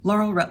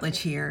Laurel Rutledge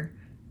here,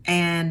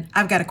 and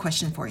I've got a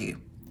question for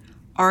you.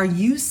 Are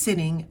you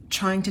sitting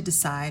trying to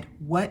decide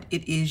what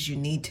it is you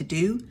need to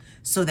do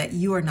so that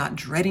you are not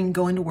dreading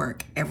going to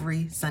work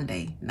every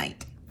Sunday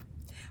night?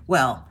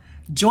 Well,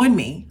 join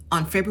me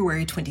on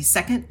February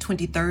 22nd,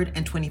 23rd,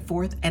 and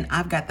 24th, and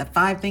I've got the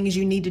 5 things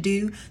you need to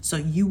do so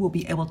you will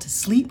be able to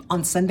sleep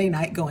on Sunday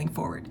night going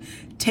forward.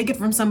 Take it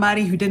from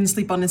somebody who didn't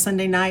sleep on a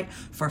Sunday night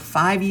for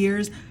 5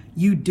 years.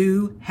 You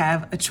do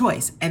have a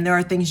choice, and there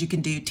are things you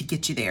can do to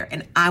get you there.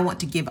 And I want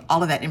to give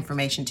all of that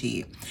information to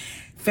you.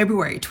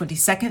 February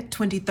 22nd,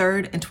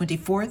 23rd, and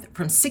 24th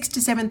from 6 to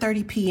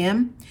 7:30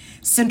 p.m.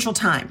 Central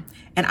Time.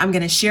 And I'm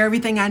going to share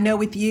everything I know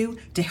with you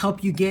to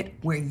help you get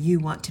where you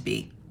want to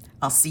be.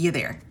 I'll see you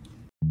there.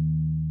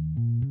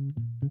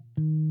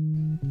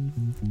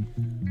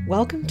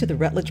 Welcome to the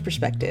Rutledge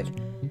Perspective.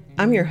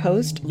 I'm your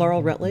host,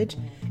 Laurel Rutledge,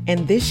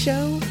 and this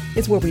show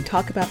is where we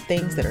talk about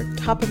things that are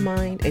top of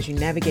mind as you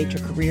navigate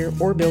your career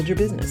or build your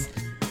business.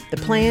 The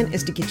plan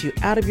is to get you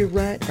out of your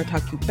rut or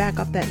talk you back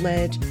off that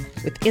ledge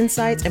with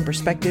insights and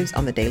perspectives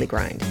on the daily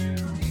grind.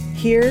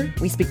 Here,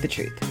 we speak the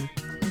truth.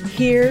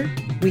 Here,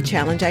 we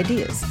challenge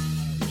ideas.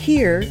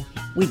 Here,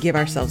 we give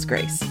ourselves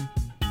grace.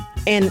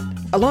 And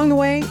along the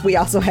way, we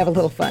also have a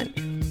little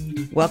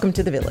fun. Welcome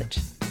to the village.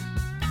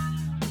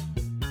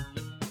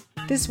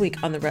 This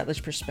week on the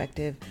Rutledge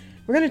Perspective,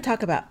 we're going to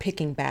talk about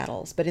picking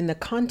battles, but in the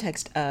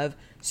context of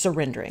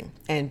surrendering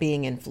and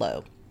being in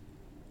flow.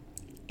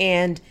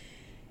 And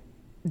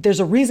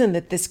there's a reason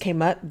that this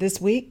came up this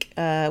week,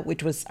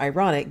 which was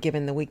ironic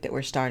given the week that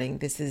we're starting.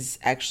 This is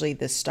actually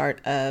the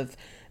start of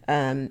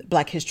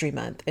Black History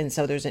Month. And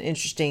so there's an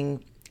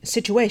interesting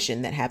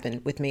situation that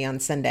happened with me on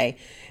Sunday.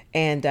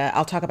 And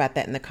I'll talk about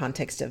that in the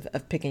context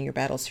of picking your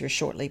battles here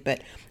shortly.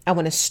 But I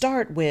want to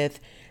start with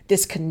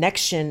this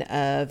connection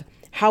of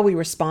how we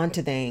respond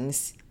to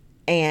things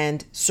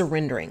and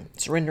surrendering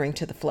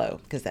to the flow,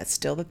 because that's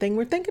still the thing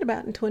we're thinking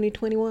about in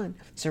 2021,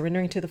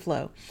 surrendering to the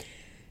flow.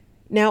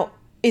 Now,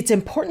 it's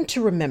important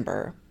to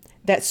remember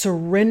that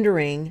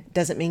surrendering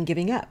doesn't mean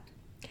giving up.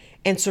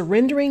 And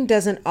surrendering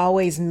doesn't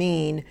always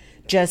mean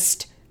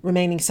just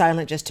remaining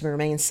silent just to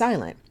remain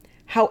silent.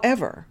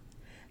 However,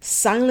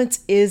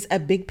 silence is a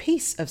big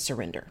piece of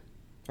surrender,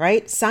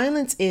 right?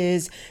 Silence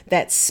is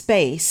that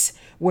space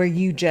where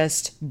you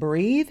just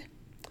breathe.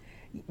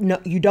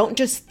 No, you don't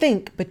just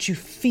think, but you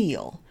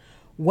feel.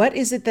 What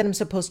is it that I'm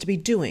supposed to be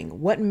doing?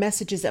 What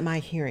messages am I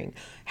hearing?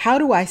 How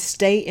do I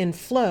stay in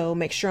flow,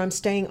 make sure I'm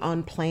staying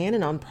on plan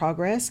and on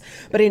progress,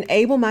 but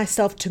enable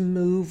myself to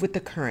move with the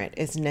current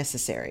as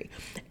necessary?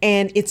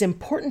 And it's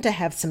important to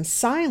have some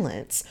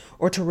silence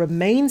or to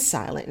remain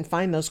silent and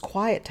find those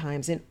quiet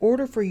times in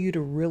order for you to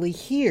really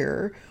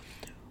hear,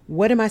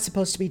 what am I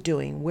supposed to be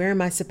doing? Where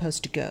am I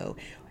supposed to go?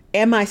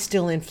 Am I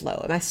still in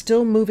flow? Am I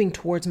still moving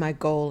towards my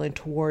goal and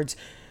towards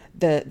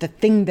the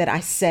thing that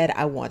I said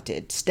I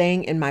wanted,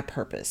 staying in my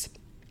purpose?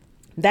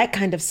 That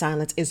kind of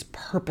silence is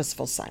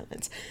purposeful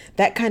silence.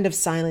 That kind of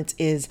silence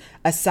is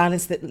a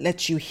silence that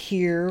lets you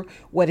hear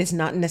what is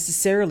not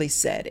necessarily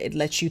said. It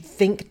lets you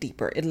think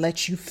deeper. It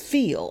lets you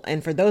feel.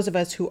 And for those of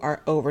us who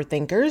are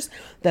overthinkers,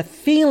 the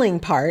feeling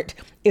part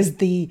is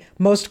the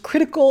most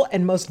critical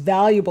and most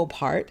valuable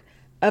part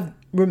of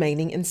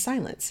remaining in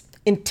silence.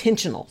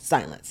 Intentional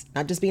silence,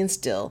 not just being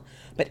still,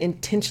 but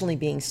intentionally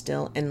being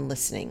still and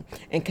listening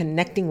and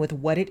connecting with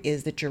what it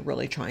is that you're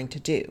really trying to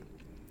do.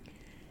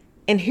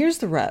 And here's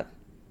the rub.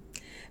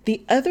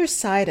 The other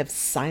side of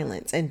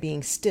silence and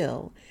being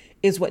still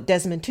is what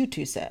Desmond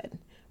Tutu said,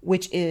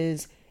 which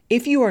is,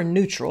 if you are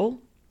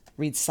neutral,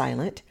 read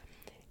silent,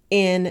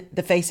 in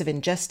the face of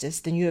injustice,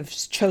 then you have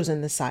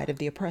chosen the side of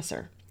the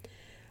oppressor.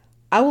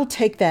 I will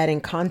take that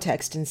in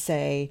context and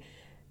say,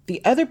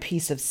 the other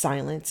piece of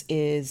silence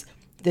is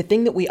the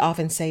thing that we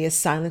often say is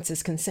silence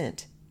is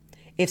consent.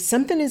 If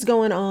something is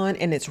going on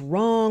and it's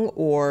wrong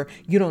or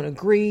you don't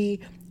agree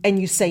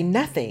and you say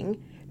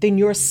nothing, then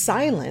your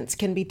silence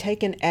can be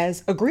taken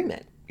as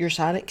agreement. Your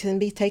silence can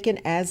be taken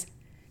as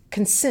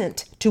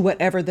consent to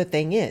whatever the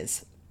thing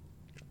is.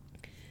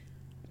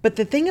 But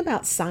the thing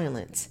about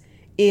silence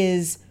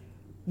is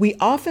we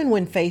often,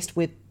 when faced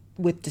with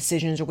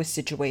decisions or with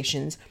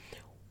situations,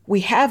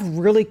 we have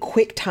really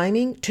quick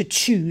timing to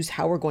choose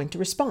how we're going to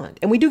respond.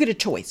 And we do get a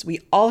choice.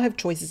 We all have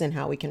choices in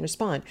how we can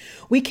respond.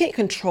 We can't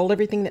control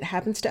everything that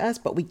happens to us,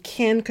 but we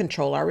can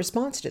control our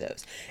response to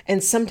those.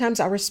 And sometimes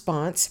our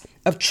response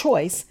of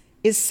choice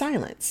is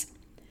silence.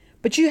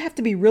 But you have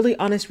to be really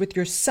honest with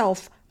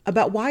yourself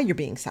about why you're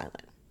being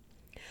silent.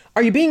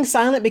 Are you being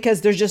silent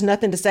because there's just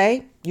nothing to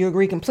say? You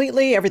agree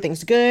completely,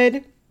 everything's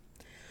good?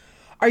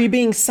 Are you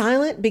being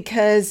silent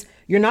because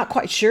you're not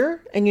quite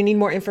sure and you need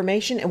more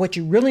information, and what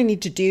you really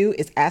need to do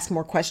is ask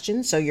more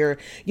questions? So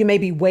you may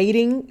be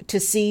waiting to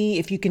see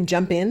if you can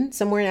jump in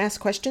somewhere and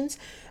ask questions.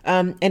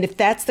 And if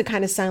that's the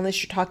kind of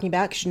silence you're talking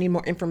about because you need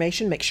more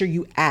information, make sure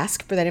you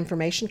ask for that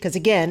information, because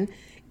again,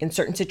 in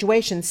certain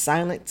situations,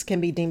 silence can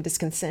be deemed as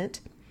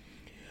consent.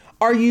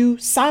 Are you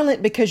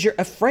silent because you're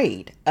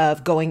afraid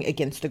of going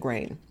against the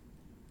grain?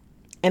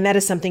 And that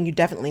is something you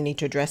definitely need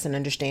to address and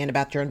understand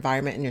about your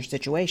environment and your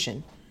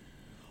situation.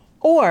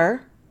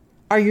 Or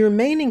are you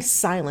remaining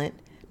silent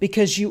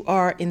because you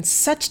are in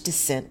such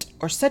dissent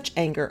or such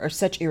anger or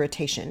such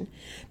irritation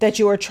that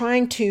you are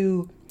trying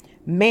to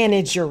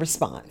manage your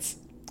response,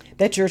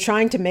 that you're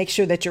trying to make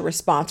sure that your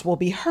response will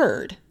be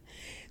heard?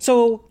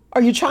 So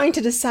are you trying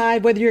to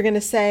decide whether you're going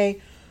to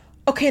say,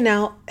 okay,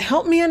 now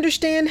help me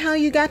understand how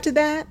you got to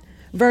that,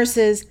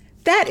 versus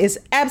that is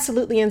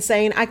absolutely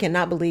insane. I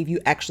cannot believe you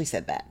actually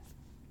said that.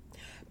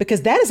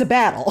 Because that is a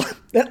battle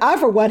that I,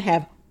 for one,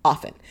 have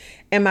often.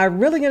 Am I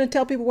really going to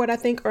tell people what I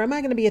think, or am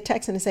I going to be a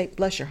Texan and say,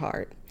 bless your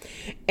heart?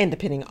 And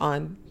depending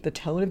on the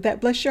tone of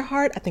that bless your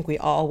heart, I think we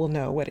all will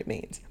know what it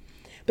means.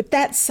 But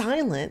that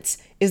silence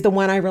is the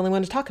one I really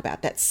want to talk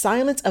about. That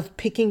silence of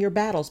picking your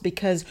battles,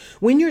 because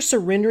when you're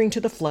surrendering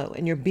to the flow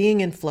and you're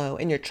being in flow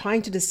and you're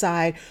trying to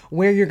decide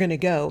where you're going to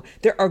go,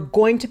 there are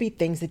going to be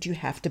things that you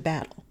have to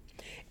battle.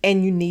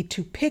 And you need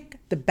to pick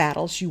the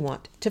battles you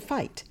want to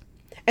fight.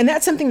 And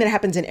that's something that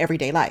happens in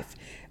everyday life.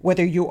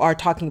 Whether you are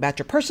talking about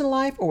your personal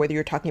life or whether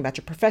you're talking about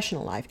your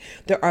professional life,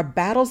 there are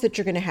battles that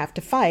you're going to have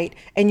to fight,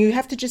 and you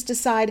have to just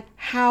decide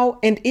how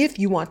and if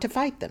you want to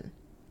fight them.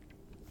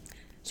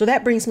 So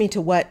that brings me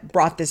to what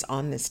brought this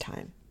on this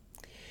time.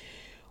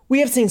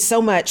 We have seen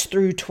so much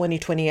through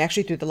 2020,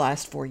 actually through the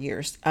last 4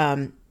 years.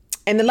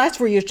 And the last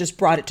 4 years just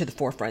brought it to the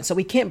forefront. So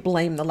we can't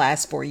blame the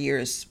last 4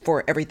 years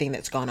for everything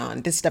that's gone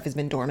on. This stuff has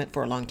been dormant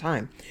for a long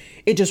time.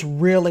 It just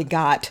really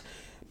got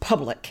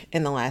public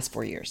in the last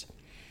 4 years.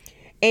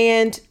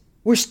 And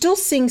we're still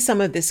seeing some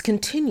of this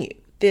continue,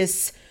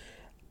 this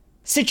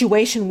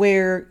situation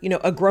where,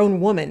 a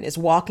grown woman is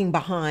walking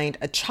behind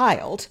a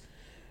child,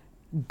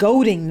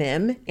 goading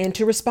them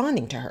into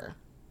responding to her,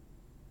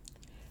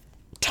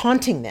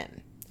 taunting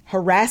them,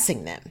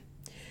 harassing them.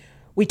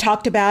 We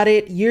talked about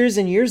it years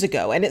and years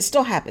ago, and it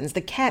still happens. The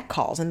cat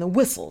calls and the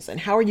whistles. And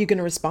how are you going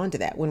to respond to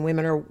that when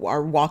women are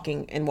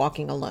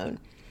walking alone,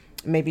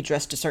 maybe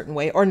dressed a certain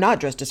way or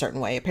not dressed a certain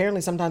way? Apparently,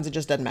 sometimes it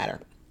just doesn't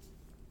matter.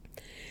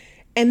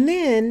 And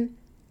then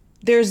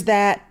there's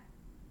that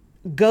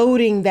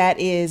goading that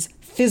is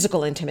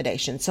physical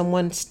intimidation,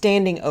 someone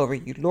standing over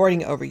you,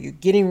 lording over you,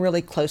 getting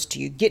really close to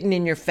you, getting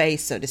in your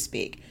face, so to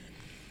speak.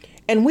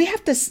 And we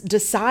have to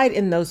decide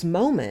in those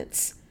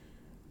moments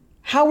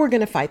how we're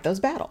going to fight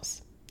those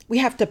battles. We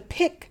have to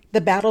pick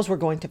the battles we're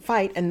going to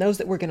fight and those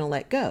that we're going to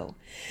let go.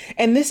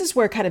 And this is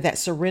where kind of that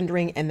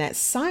surrendering and that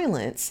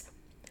silence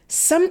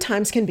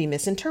sometimes can be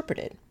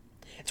misinterpreted.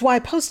 It's why I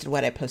posted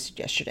what I posted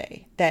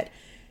yesterday,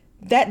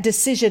 that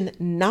decision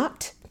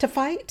not to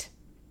fight,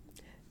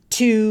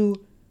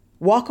 to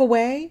walk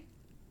away,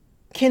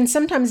 can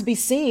sometimes be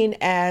seen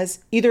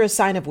as either a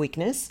sign of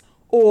weakness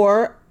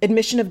or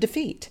admission of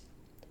defeat.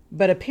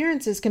 But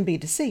appearances can be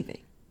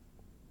deceiving.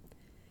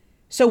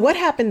 So what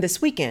happened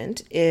this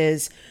weekend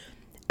is,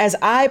 as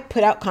I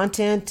put out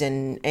content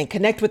and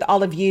connect with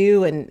all of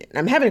you, and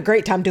I'm having a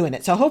great time doing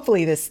it, so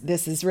hopefully this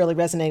is really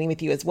resonating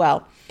with you as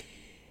well,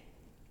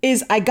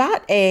 is I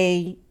got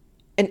an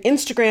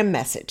Instagram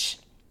message.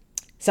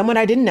 Someone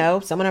I didn't know,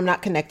 someone I'm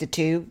not connected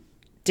to,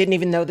 didn't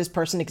even know this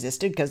person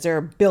existed, because there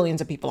are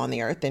billions of people on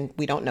the earth and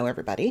we don't know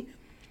everybody.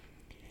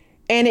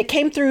 And it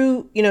came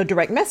through,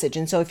 direct message.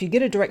 And so if you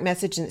get a direct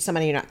message and it's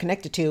somebody you're not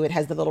connected to, it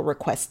has the little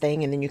request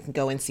thing, and then you can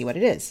go and see what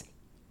it is.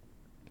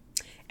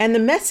 And the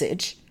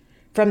message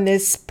from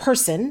this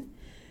person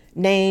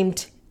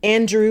named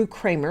Andrew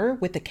Kramer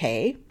with a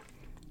K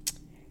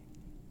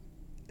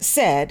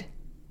said,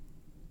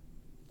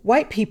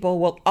 "White people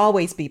will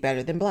always be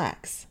better than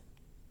blacks."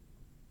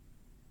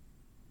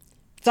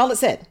 That's all it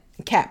said,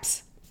 in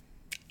caps.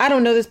 I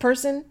don't know this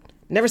person,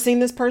 never seen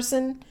this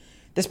person.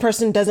 This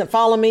person doesn't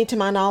follow me to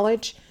my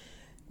knowledge.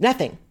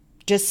 Nothing,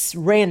 just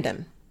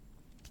random.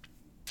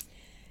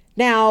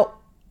 Now,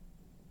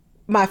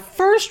 my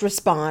first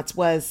response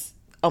was,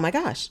 oh my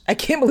gosh, I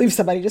can't believe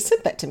somebody just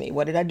sent that to me.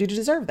 What did I do to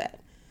deserve that?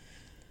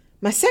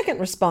 My second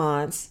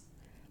response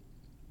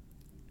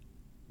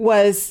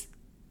was,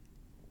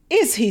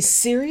 is he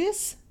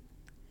serious?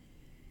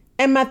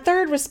 And my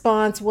third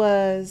response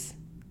was,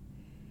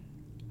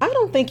 I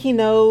don't think he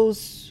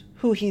knows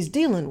who he's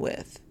dealing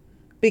with,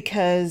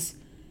 because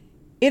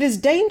it is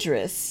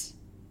dangerous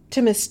to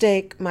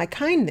mistake my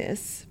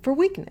kindness for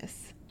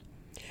weakness.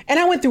 And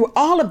I went through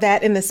all of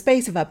that in the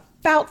space of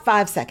about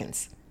 5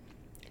 seconds.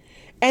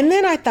 And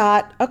then I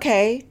thought,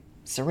 okay,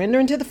 surrender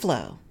into the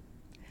flow.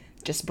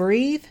 Just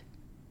breathe.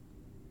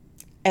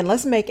 And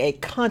let's make a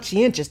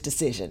conscientious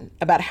decision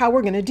about how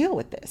we're going to deal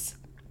with this.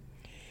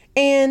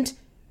 And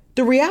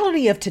the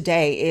reality of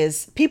today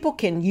is people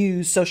can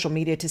use social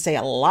media to say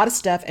a lot of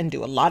stuff and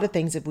do a lot of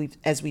things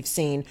as we've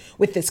seen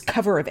with this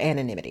cover of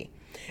anonymity.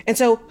 And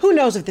so who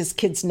knows if this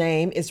kid's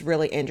name is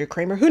really Andrew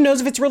Kramer? Who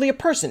knows if it's really a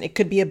person? It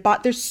could be a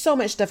bot. There's so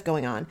much stuff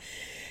going on.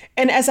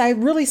 And as I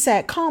really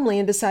sat calmly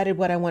and decided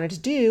what I wanted to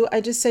do, I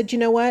just said, you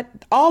know what?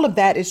 All of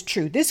that is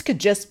true. This could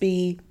just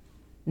be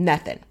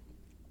nothing.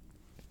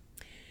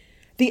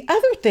 The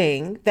other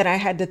thing that I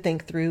had to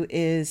think through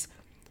is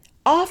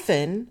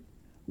often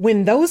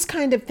when those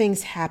kind of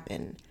things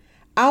happen,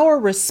 our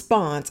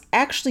response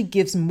actually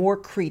gives more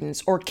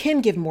credence, or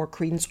can give more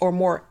credence or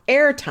more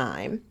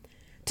airtime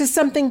to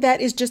something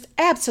that is just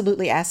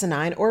absolutely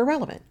asinine or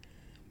irrelevant.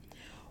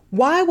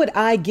 Why would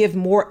I give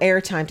more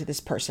airtime to this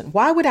person?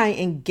 Why would I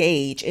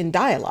engage in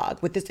dialogue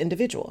with this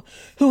individual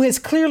who has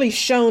clearly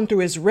shown through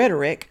his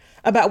rhetoric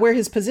about where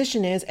his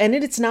position is, and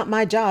it's not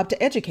my job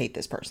to educate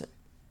this person?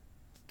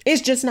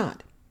 It's just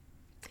not.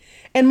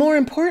 And more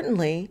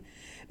importantly,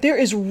 there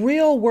is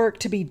real work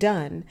to be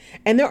done,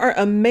 and there are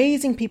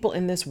amazing people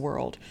in this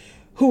world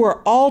who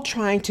are all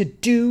trying to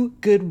do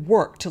good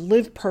work, to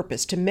live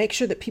purpose, to make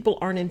sure that people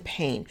aren't in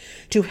pain,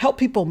 to help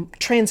people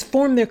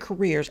transform their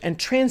careers and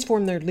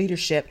transform their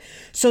leadership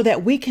so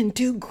that we can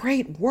do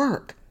great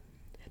work.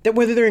 That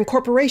whether they're in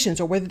corporations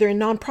or whether they're in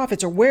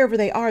nonprofits or wherever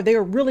they are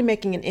really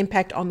making an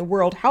impact on the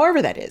world,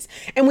 however that is.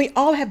 And we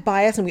all have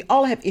bias and we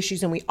all have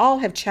issues and we all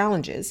have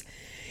challenges.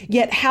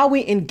 Yet how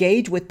we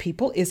engage with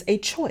people is a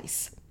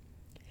choice.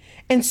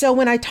 And so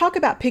when I talk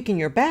about picking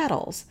your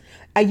battles,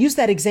 I use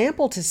that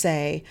example to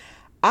say,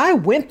 I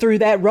went through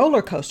that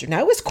roller coaster. Now,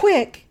 it was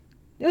quick.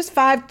 It was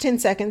 5-10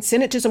 seconds.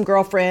 Sent it to some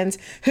girlfriends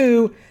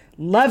who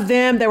loved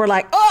them. They were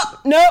like, oh,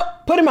 no,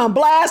 put him on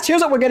blast. Here's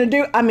what we're going to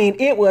do. I mean,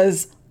 it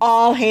was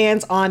all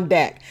hands on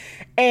deck.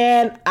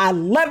 And I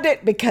loved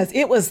it because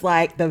it was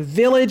like the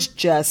village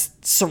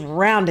just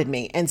surrounded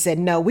me and said,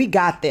 no, we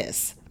got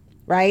this,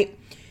 right?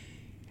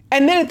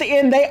 And then at the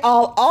end, they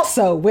all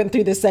also went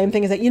through the same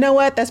thing and said, you know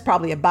what? That's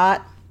probably a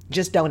bot.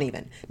 Just don't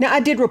even. Now, I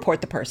did report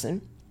the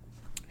person.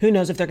 Who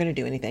knows if they're going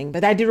to do anything,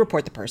 but I did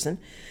report the person.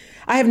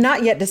 I have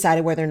not yet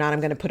decided whether or not I'm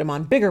going to put them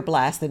on bigger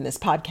blast than this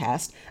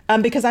podcast,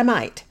 because I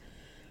might.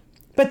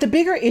 But the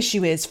bigger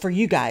issue is for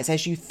you guys,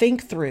 as you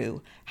think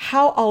through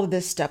how all of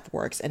this stuff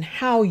works and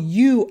how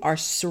you are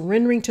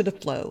surrendering to the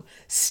flow,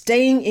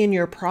 staying in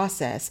your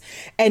process,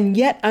 and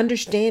yet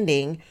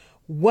understanding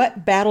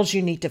what battles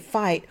you need to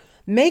fight,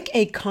 make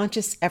a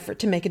conscious effort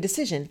to make a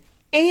decision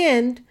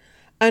and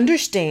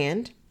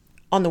understand,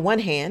 on the one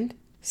hand,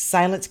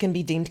 silence can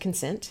be deemed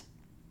consent.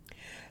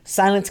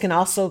 Silence can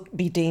also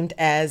be deemed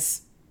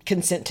as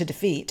consent to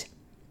defeat.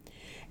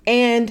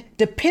 And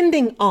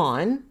depending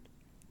on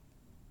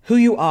who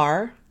you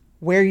are,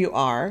 where you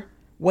are,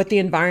 what the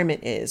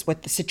environment is,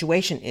 what the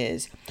situation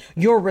is,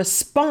 your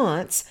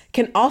response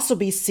can also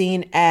be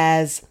seen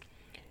as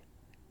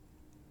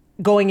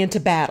going into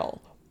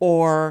battle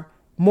or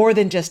more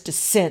than just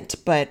dissent,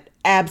 but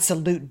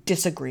absolute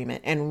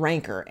disagreement and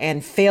rancor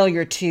and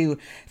failure to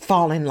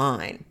fall in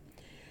line.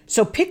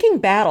 So picking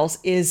battles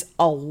is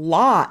a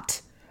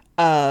lot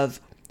of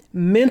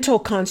mental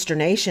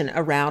consternation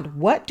around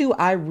what do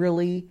I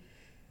really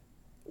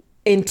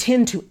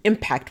intend to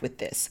impact with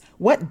this?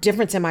 What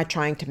difference am I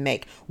trying to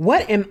make?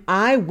 What am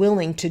I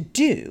willing to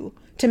do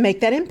to make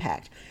that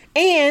impact?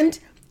 And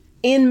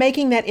in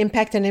making that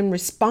impact and in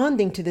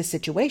responding to this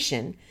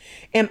situation,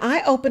 am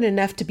I open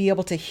enough to be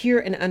able to hear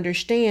and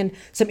understand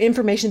some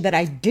information that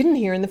I didn't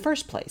hear in the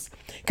first place?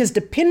 Because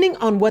depending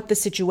on what the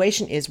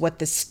situation is, what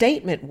the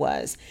statement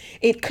was,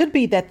 it could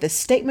be that the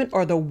statement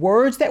or the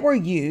words that were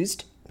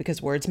used,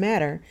 because words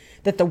matter,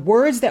 that the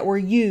words that were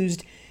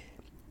used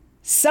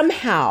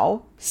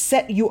somehow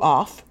set you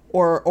off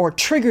or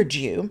triggered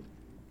you,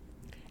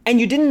 and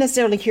you didn't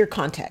necessarily hear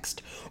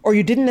context, or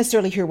you didn't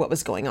necessarily hear what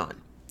was going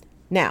on.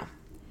 Now,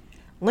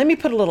 let me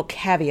put a little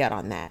caveat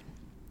on that.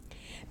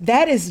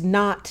 That is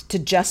not to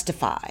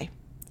justify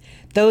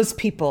those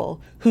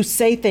people who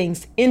say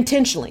things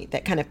intentionally,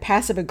 that kind of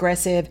passive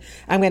aggressive,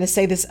 I'm going to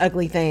say this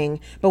ugly thing,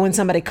 but when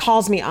somebody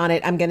calls me on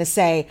it, I'm going to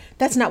say,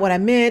 that's not what I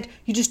meant.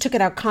 You just took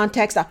it out of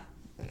context.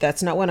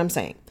 That's not what I'm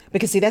saying.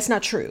 Because see, that's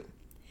not true.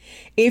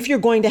 If you're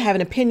going to have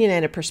an opinion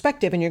and a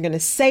perspective and you're going to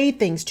say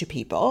things to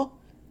people,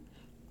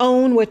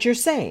 own what you're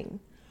saying.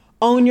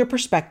 Own your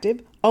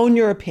perspective, own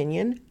your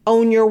opinion,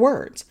 own your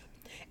words.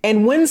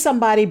 And when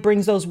somebody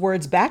brings those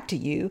words back to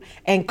you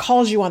and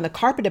calls you on the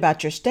carpet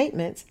about your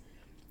statements,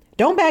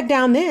 don't back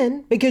down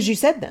then because you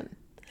said them.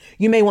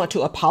 You may want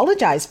to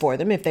apologize for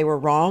them if they were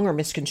wrong or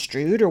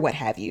misconstrued or what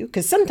have you,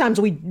 because sometimes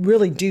we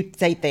really do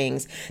say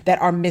things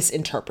that are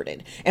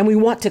misinterpreted and we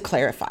want to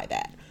clarify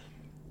that.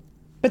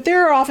 But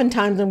there are often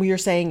times when we are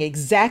saying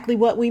exactly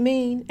what we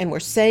mean and we're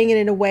saying it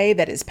in a way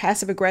that is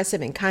passive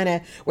aggressive and kind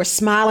of we're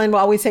smiling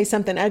while we say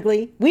something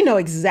ugly. We know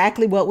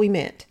exactly what we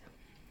meant.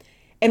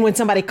 And when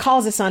somebody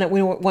calls us on it,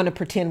 we want to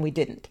pretend we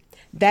didn't.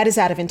 That is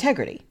out of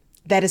integrity.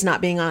 That is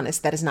not being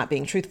honest. That is not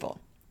being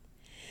truthful.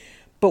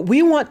 But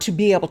we want to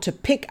be able to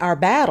pick our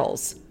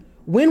battles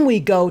when we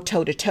go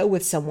toe to toe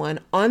with someone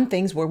on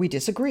things where we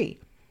disagree.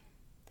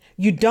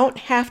 You don't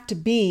have to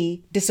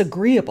be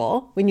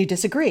disagreeable when you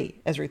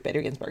disagree, as Ruth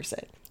Bader Ginsburg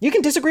said. You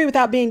can disagree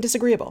without being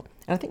disagreeable.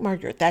 And I think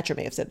Margaret Thatcher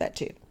may have said that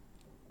too.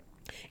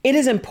 It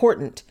is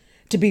important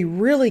to be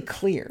really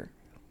clear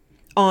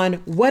on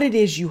what it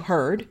is you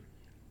heard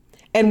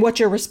and what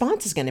your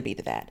response is going to be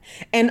to that.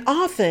 And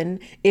often,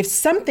 if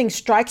something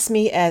strikes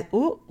me as,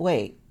 oh,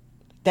 wait,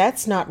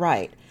 that's not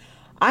right,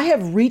 I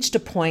have reached a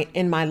point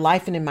in my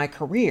life and in my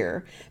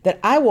career that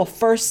I will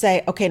first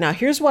say, okay, now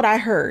here's what I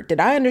heard. Did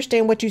I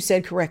understand what you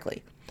said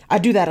correctly? I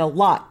do that a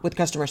lot with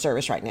customer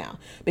service right now,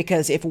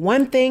 because if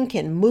one thing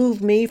can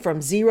move me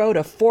from 0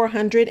 to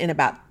 400 in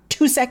about 2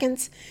 2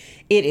 seconds,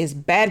 it is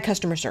bad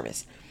customer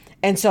service.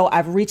 And so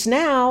I've reached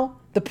now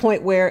the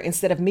point where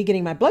instead of me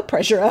getting my blood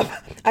pressure up,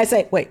 I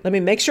say, wait, let me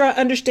make sure I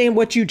understand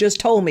what you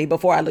just told me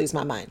before I lose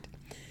my mind.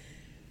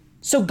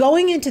 So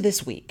going into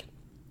this week,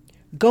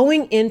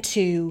 going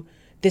into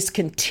this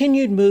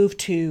continued move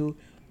to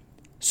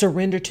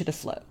surrender to the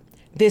flow,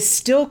 there's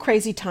still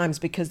crazy times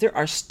because there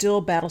are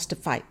still battles to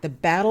fight. The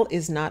battle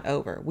is not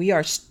over. We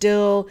are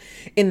still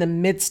in the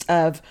midst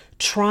of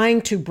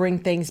trying to bring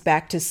things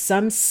back to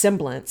some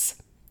semblance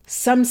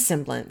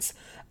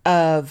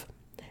of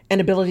an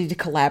ability to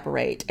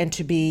collaborate and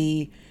to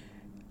be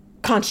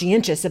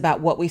conscientious about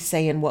what we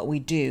say and what we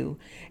do,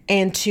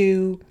 and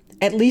to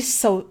at least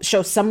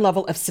show some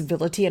level of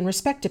civility and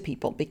respect to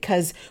people,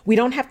 because we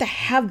don't have to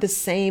have the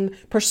same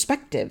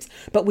perspectives,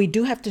 but we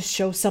do have to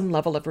show some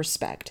level of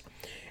respect.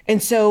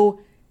 And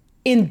so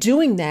in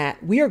doing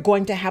that, we are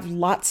going to have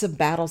lots of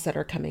battles that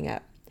are coming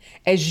up.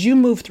 As you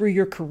move through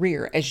your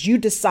career, as you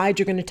decide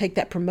you're going to take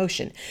that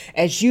promotion,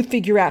 as you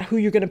figure out who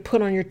you're going to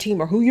put on your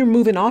team or who you're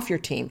moving off your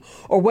team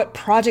or what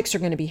projects are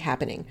going to be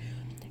happening,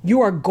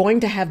 you are going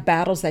to have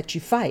battles that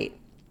you fight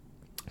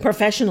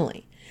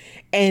professionally.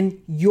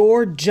 And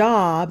your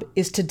job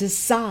is to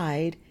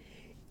decide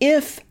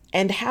if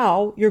and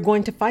how you're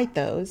going to fight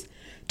those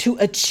to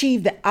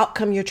achieve the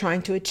outcome you're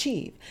trying to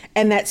achieve.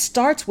 And that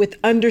starts with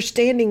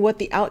understanding what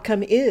the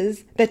outcome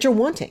is that you're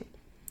wanting,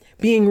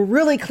 being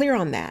really clear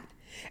on that,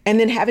 and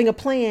then having a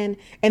plan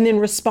and then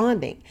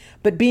responding,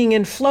 but being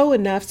in flow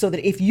enough so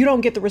that if you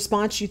don't get the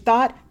response you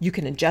thought, you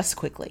can adjust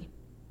quickly.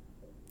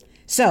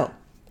 So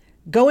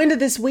go into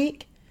this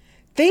week,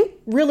 think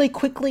really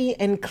quickly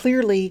and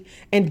clearly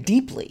and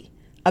deeply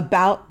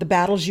about the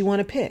battles you want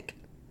to pick.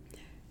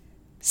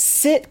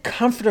 Sit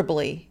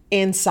comfortably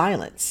in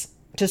silence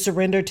to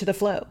surrender to the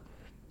flow.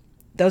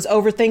 Those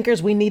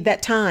overthinkers, we need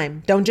that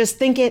time. Don't just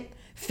think it,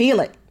 feel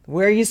it.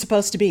 Where are you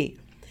supposed to be?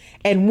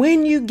 And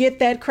when you get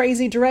that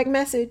crazy direct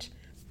message,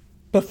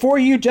 before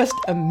you just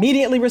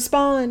immediately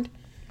respond,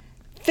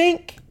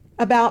 think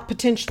about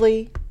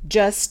potentially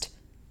just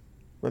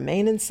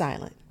remaining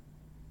silent.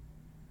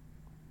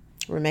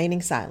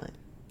 Remaining silent.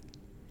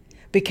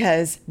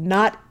 Because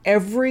not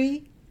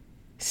every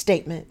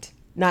statement,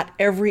 not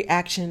every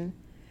action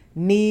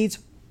needs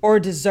or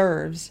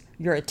deserves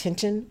your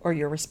attention or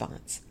your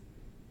response.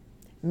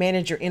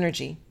 Manage your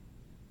energy.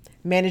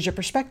 Manage your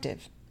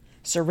perspective.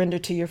 Surrender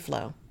to your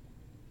flow.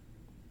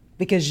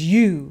 Because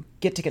you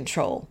get to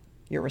control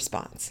your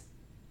response.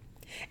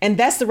 And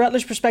that's the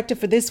Rutledge Perspective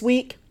for this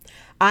week.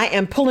 I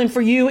am pulling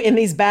for you in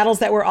these battles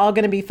that we're all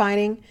going to be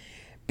fighting,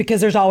 because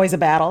there's always a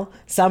battle.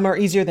 Some are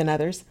easier than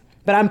others,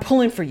 but I'm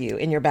pulling for you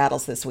in your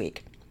battles this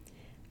week.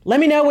 Let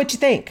me know what you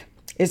think.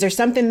 Is there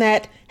something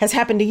that has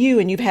happened to you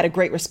and you've had a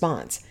great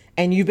response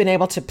and you've been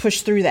able to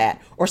push through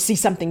that or see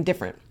something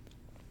different?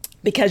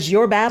 Because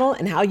your battle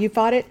and how you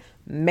fought it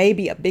may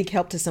be a big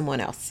help to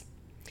someone else.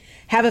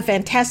 Have a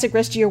fantastic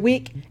rest of your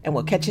week, and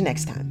we'll catch you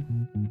next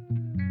time.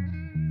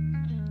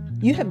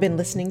 You have been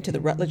listening to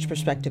the Rutledge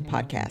Perspective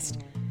podcast.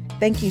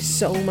 Thank you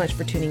so much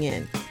for tuning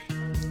in.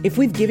 If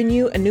we've given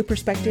you a new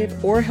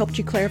perspective or helped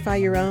you clarify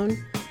your own,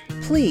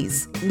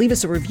 please leave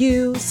us a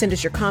review, send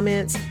us your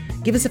comments,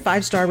 give us a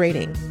 5-star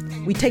rating.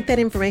 We take that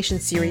information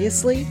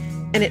seriously,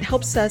 and it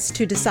helps us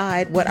to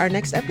decide what our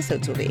next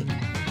episodes will be.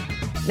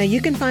 Now,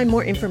 you can find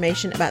more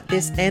information about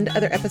this and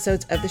other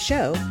episodes of the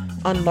show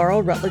on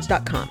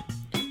laurelrutledge.com.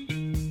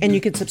 And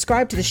you can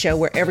subscribe to the show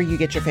wherever you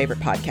get your favorite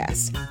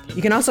podcasts.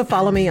 You can also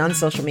follow me on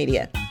social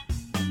media.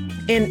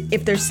 And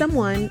if there's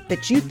someone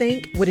that you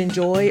think would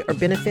enjoy or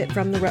benefit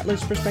from the Rutledge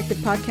Perspective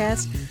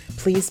podcast,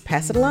 please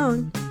pass it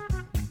along.